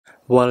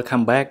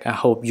Welcome back, I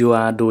hope you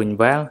are doing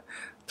well.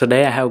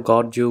 Today I have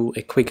got you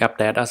a quick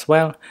update as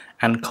well,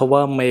 and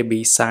cover may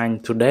be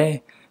signed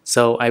today.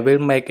 So I will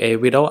make a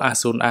video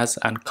as soon as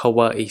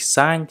uncover is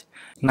signed.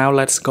 Now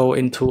let's go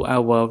into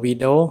our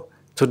video.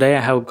 Today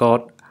I have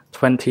got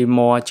 20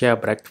 more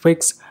jailbreak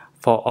tweaks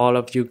for all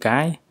of you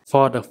guys.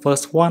 For the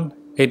first one,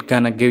 it's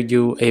gonna give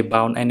you a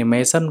bounce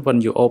animation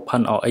when you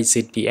open or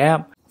exit the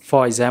app.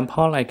 For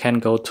example, I can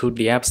go to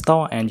the App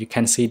Store and you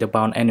can see the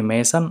bounce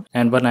animation.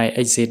 And when I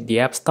exit the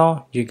App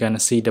Store, you're gonna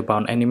see the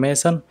bounce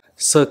animation.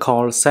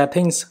 Circle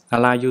settings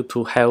allow you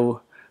to have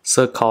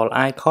circle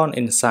icon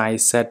inside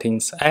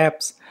settings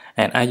apps.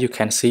 And as you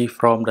can see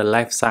from the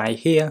left side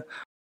here.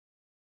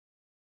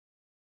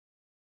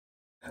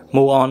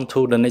 Move on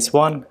to the next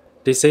one.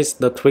 This is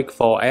the tweak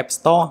for App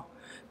Store.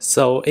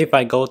 So if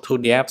I go to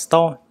the App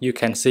Store, you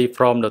can see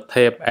from the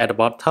tab at the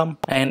bottom,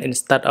 and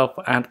instead of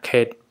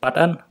arcade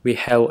button, we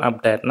have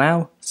update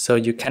now. So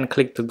you can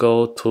click to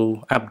go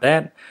to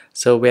update,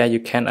 so where you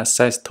can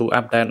access to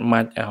update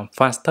much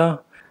faster.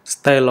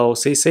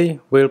 StayLOWCC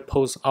will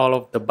push all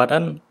of the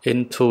button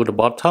into the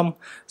bottom.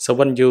 So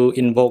when you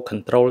invoke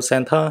control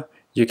center,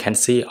 you can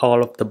see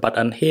all of the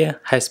button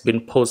here has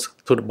been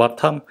pushed to the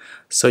bottom,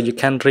 so you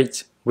can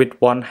reach with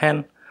one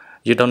hand.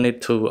 You don't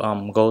need to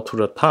go to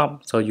the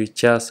top, so you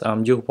just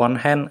use one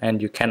hand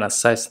and you can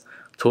access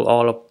to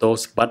all of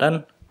those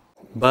buttons.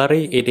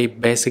 Bury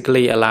it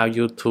basically allow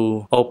you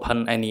to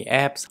open any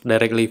apps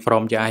directly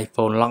from your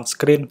iPhone lock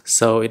screen,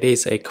 so it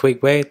is a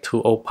quick way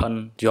to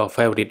open your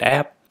favorite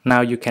app. Now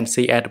you can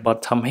see at the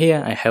bottom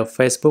here I have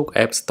Facebook,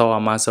 App Store,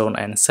 Amazon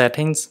and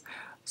settings.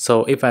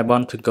 So if I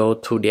want to go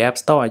to the App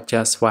Store, I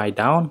just swipe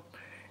down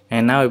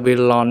and now it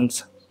will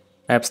launch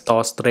App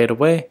Store straight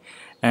away.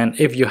 And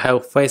if you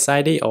have Face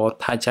ID or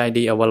Touch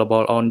ID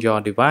available on your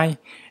device,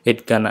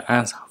 it's gonna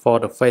ask for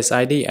the Face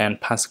ID and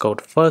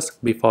passcode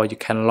first before you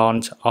can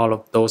launch all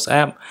of those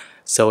apps,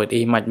 so it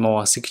is much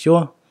more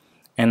secure.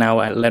 And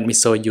now let me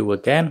show you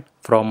again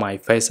from my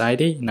Face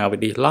ID. Now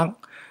it is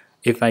locked.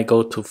 If I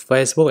go to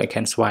Facebook, I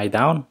can swipe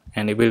down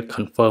and it will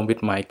confirm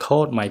with my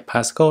code, my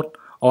passcode,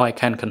 or I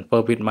can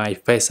confirm with my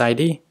Face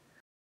ID.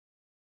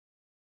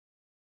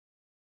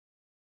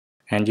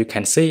 And you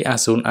can see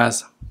as soon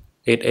as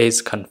it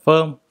is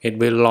confirmed, it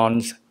will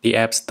launch the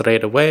app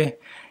straight away.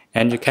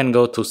 And you can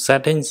go to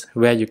settings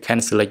where you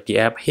can select the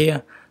app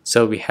here.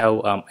 So we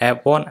have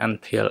app 1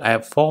 until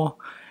app 4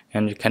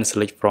 and you can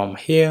select from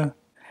here.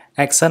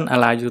 Action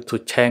allow you to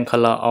change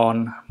color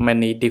on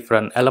many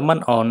different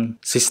elements on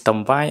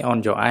system-wide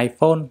on your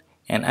iPhone.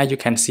 And as you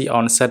can see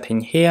on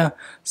setting here,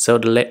 so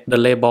the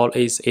label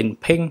is in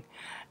pink.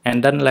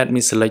 And then let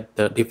me select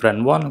the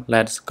different one.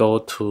 Let's go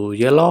to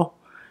yellow.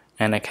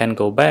 And I can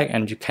go back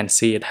and you can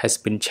see it has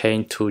been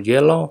changed to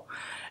yellow.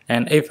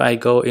 And if I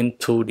go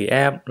into the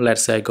app,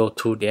 let's say I go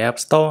to the App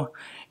Store,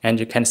 and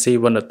you can see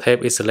when the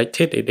tab is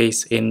selected, it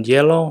is in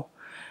yellow.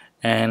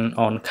 And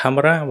on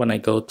camera, when I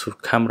go to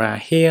camera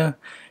here,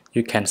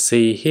 you can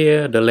see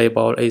here the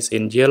label is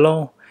in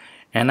yellow.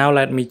 And now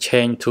let me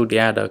change to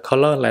the other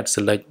color. Let's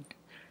select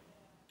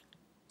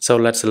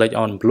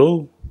on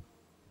blue.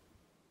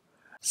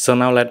 So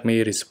now let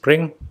me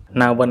respring.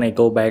 Now when I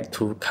go back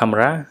to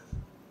camera,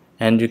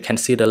 and you can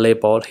see the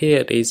label here,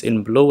 it is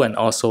in blue, and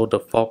also the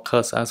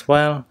focus as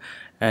well,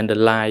 and the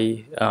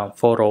light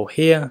photo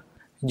here.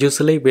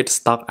 Usually with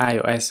stock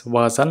iOS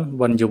version,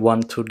 when you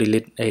want to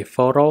delete a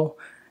photo,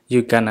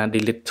 you're gonna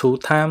delete 2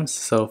 times.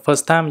 So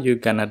first time you're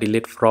gonna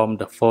delete from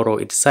the photo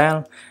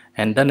itself,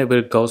 and then it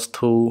will go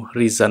to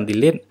recent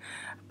delete.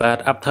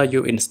 But after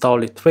you install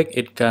the tweak,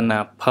 it's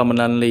gonna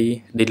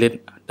permanently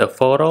delete the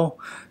photo,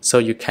 so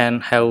you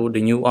can have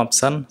the new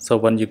option. So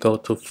when you go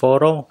to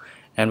photo,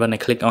 and when I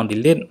click on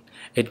delete,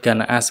 it's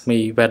gonna ask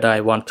me whether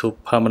I want to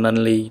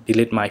permanently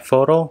delete my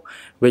photo,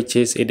 which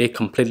is it is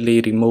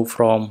completely removed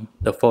from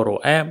the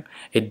photo app.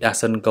 It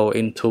doesn't go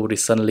into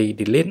recently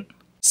delete.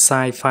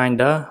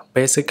 SizeFinder,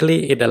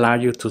 basically it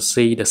allows you to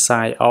see the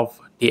size of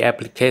the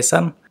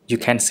application. You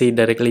can see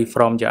directly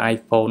from your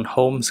iPhone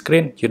home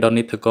screen. You don't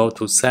need to go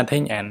to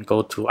setting and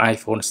go to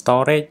iPhone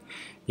storage.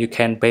 You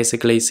can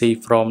basically see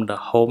from the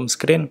home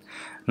screen.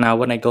 Now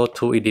when I go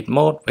to edit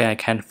mode, where I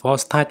can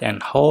force touch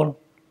and hold,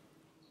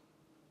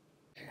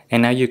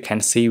 and now you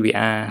can see we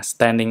are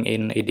standing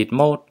in edit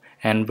mode,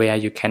 and where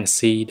you can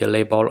see the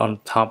label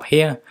on top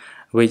here,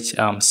 which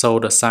show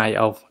the size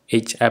of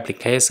each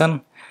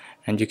application.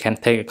 And you can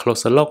take a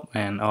closer look,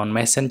 and on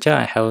Messenger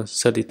I have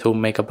 32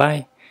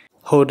 MB.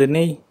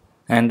 Houdini,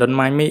 and don't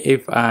mind me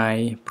if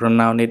I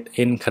pronounce it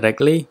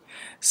incorrectly.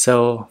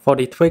 So for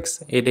the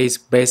tweaks, it is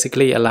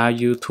basically allow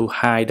you to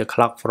hide the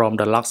clock from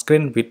the lock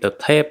screen with the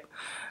tape.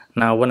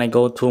 Now when I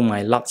go to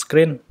my lock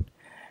screen,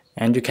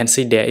 and you can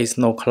see there is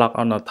no clock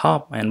on the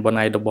top, and when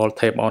I double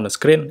tap on the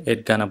screen,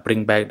 it's gonna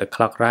bring back the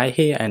clock right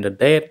here and the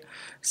date.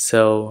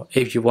 So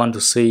if you want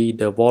to see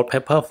the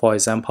wallpaper, for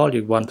example,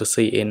 you want to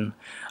see in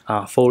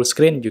full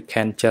screen, you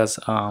can just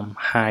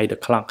hide the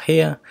clock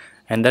here,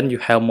 and then you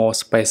have more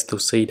space to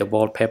see the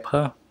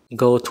wallpaper.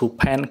 go to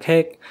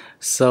Pancake.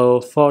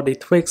 So for the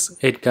tweaks,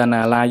 it's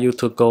gonna allow you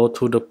to go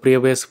to the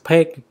previous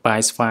page by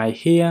swipe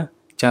here,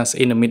 just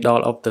in the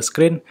middle of the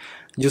screen.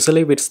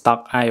 Usually with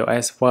stock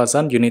iOS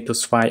version, you need to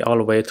swipe all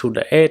the way to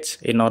the edge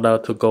in order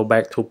to go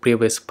back to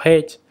previous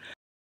page.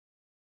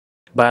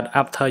 But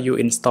after you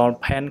install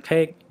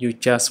Pancake, you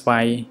just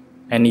swipe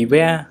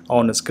anywhere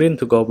on the screen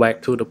to go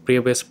back to the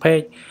previous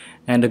page.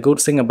 And the good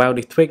thing about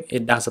the tweak,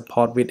 it does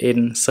support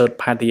within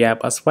third-party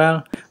app as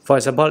well. For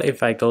example,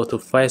 if I go to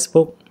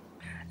Facebook,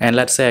 and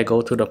let's say I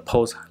go to the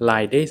post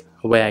like this,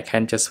 where I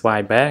can just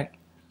swipe back.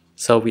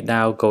 So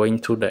without going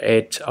to the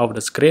edge of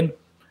the screen,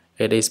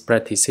 it is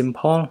pretty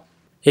simple.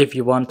 If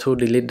you want to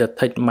delete the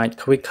text much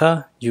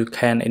quicker, you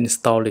can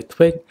install the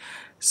tweak.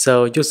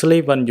 So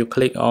usually when you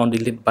click on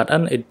delete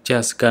button, it's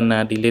just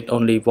gonna delete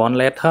only one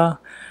letter.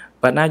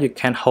 But now you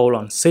can hold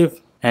on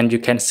shift and you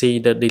can see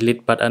the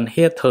delete button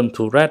here turn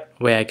to red,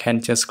 where I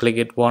can just click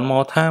it one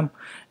more time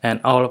and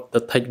all of the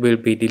text will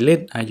be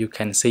deleted, as you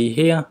can see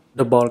here.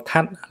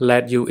 DoubleCut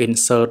let you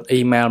insert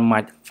email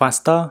much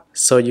faster,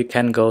 so you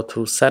can go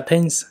to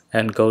settings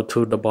and go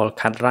to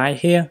DoubleCut right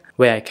here,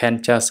 where I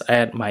can just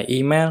add my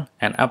email.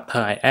 And after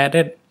I add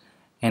it,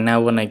 and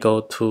now when I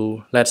go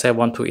to, let's say I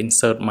want to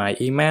insert my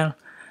email,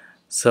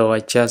 so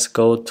I just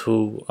go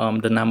to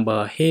the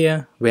number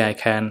here, where I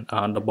can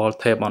double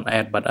tap on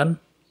add button,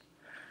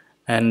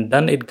 and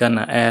then it's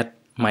gonna add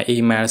my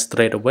email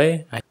straight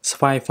away.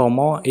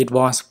 SwipeForMore, it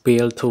was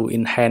built to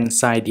enhance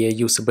side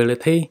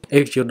usability.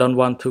 If you don't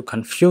want to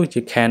confuse,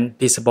 you can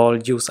disable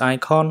use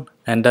icon,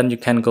 and then you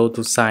can go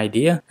to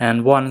side,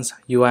 and once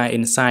you are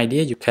inside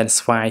here, you can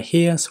swipe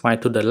here,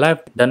 swipe to the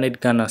left, then it's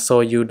gonna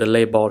show you the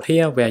label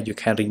here where you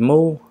can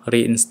remove,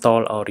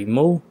 reinstall or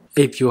remove.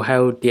 If you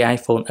have the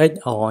iPhone 8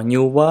 or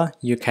newer,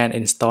 you can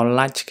install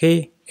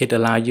LatchKey. It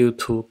allows you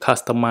to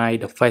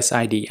customize the Face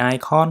ID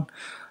icon,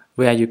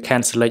 where you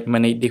can select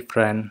many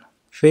different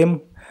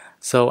themes.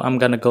 So I'm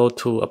gonna go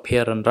to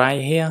appearance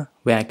right here,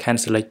 where I can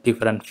select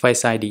different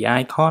Face ID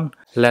icon.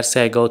 Let's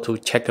say I go to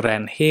check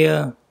rank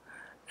here,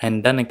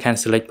 and then I can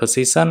select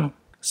position.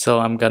 So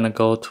I'm gonna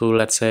go to,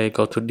 let's say,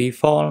 go to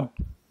default,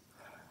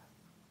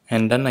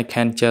 and then I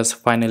can just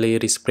finally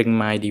respring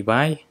my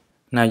device.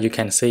 Now you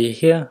can see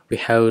here we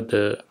have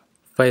the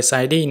Face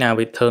ID. Now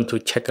we turn to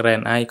check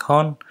rank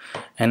icon,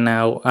 and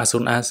now as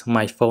soon as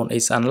my phone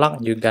is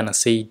unlocked, you're gonna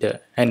see the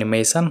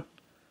animation,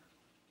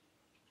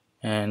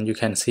 and you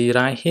can see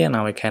right here.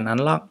 Now I can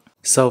unlock.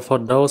 So for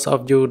those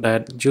of you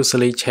that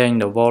usually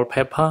change the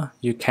wallpaper,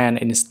 you can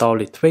install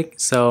the tweak.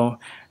 So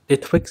the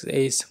tweak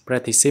is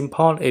pretty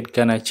simple. It's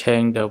gonna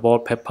change the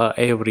wallpaper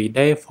every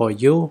day for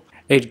you.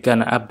 It's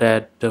gonna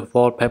update the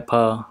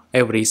wallpaper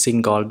every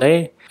single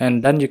day,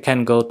 and then you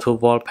can go to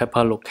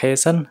wallpaper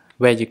location,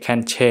 where you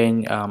can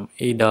change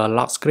either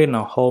lock screen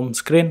or home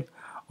screen,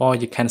 or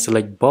you can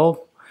select both.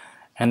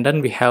 And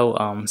then we have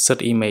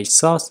set image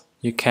source.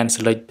 You can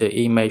select the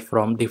image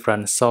from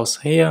different source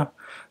here,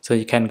 so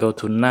you can go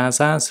to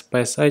NASA,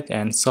 SpaceX,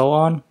 and so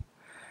on.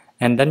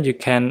 And then you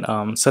can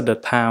set the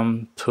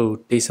time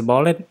to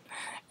disable it,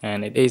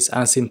 and it is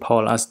as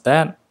simple as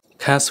that.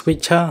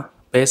 CastSwitcher,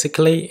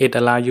 basically it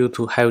allows you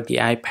to have the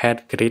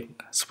iPad grid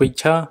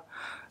switcher.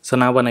 So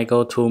now when I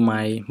go to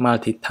my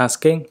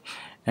multitasking,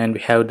 and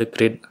we have the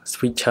grid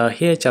switcher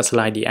here, just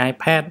like the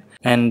iPad.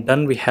 And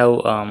then we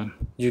have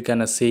you're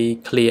gonna see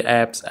clear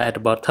apps at the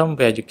bottom,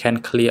 where you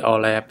can clear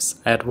all apps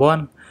at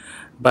once.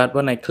 But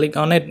when I click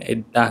on it,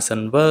 it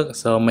doesn't work.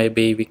 So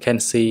maybe we can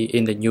see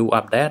in the new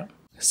update.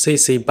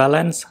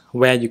 CCBalance,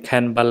 where you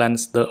can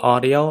balance the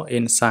audio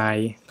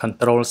inside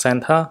control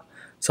center.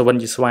 So when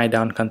you swipe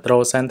down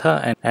control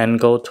center and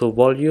go to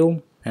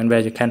volume, and where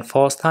you can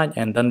force touch,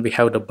 and then we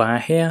have the bar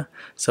here.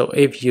 So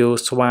if you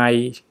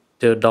swipe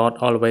the dot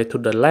all the way to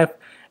the left,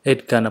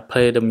 it's gonna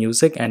play the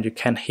music, and you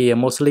can hear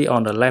mostly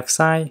on the left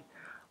side,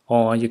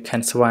 or you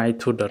can swipe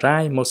to the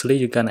right, mostly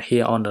you're gonna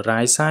hear on the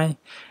right side.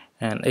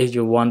 And if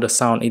you want the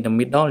sound in the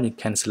middle, you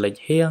can select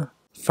here.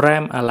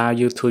 Frame allow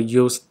you to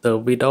use the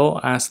video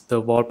as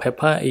the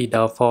wallpaper,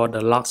 either for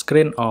the lock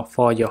screen or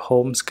for your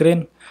home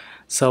screen.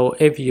 So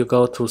if you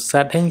go to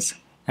settings,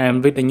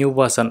 and with the new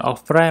version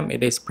of Frame,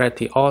 it is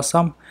pretty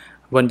awesome.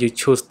 When you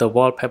choose the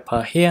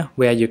wallpaper here,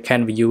 where you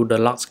can view the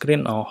lock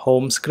screen or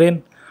home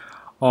screen,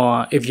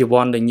 or if you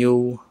want the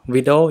new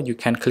video, you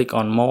can click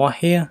on more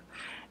here,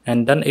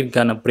 and then it's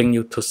gonna bring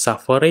you to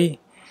Safari,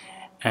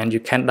 and you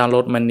can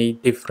download many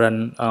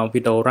different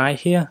video right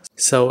here.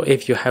 So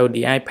if you have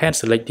the iPad,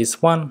 select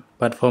this one,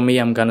 but for me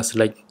I'm gonna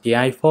select the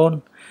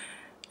iPhone.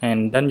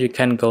 And then you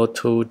can go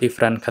to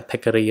different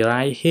category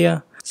right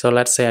here. So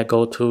let's say I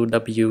go to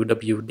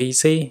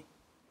WWDC,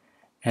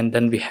 and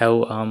then we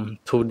have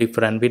two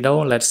different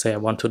video. Let's say I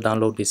want to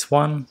download this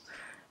one,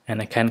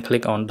 and I can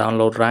click on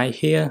download right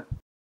here.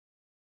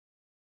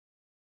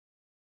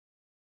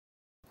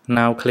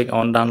 Now click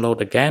on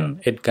download again.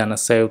 It's gonna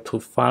save to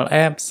file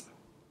apps.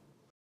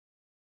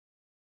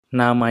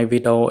 Now my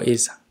video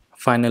is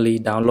finally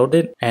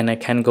downloaded, and I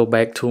can go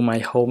back to my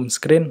home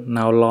screen.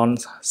 Now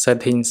launch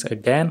settings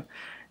again.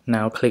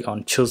 Now click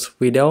on choose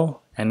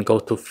video and go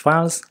to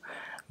files.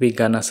 we're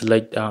gonna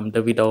select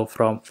the video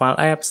from file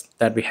apps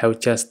that we have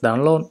just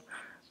downloaded.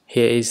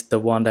 Here is the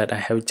one that I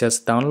have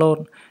just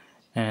downloaded,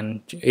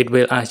 and it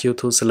will ask you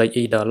to select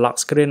either lock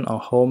screen or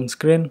home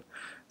screen.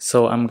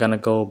 So I'm gonna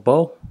go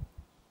both,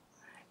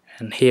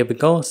 and here we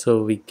go.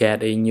 So we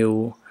get a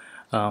new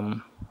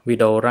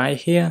video right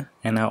here,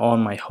 and now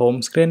on my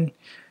home screen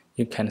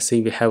you can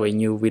see we have a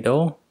new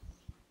video,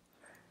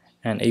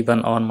 and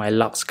even on my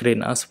lock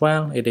screen as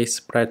well. It is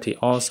pretty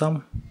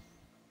awesome.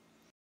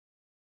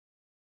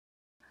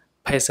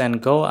 Paste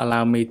and Go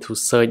allow me to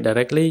search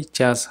directly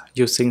just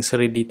using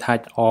 3D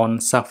Touch on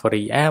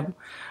Safari app.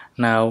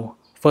 Now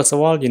first of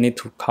all you need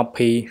to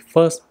copy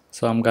first,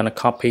 so I'm gonna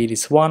copy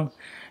this one,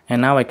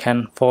 and now I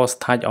can force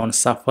touch on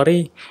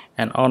Safari,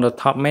 and on the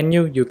top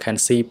menu you can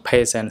see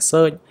paste and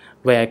search,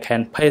 where I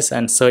can paste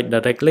and search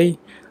directly.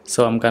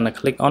 So I'm gonna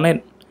click on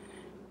it,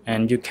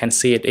 and you can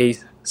see it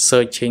is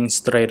searching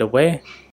straight away.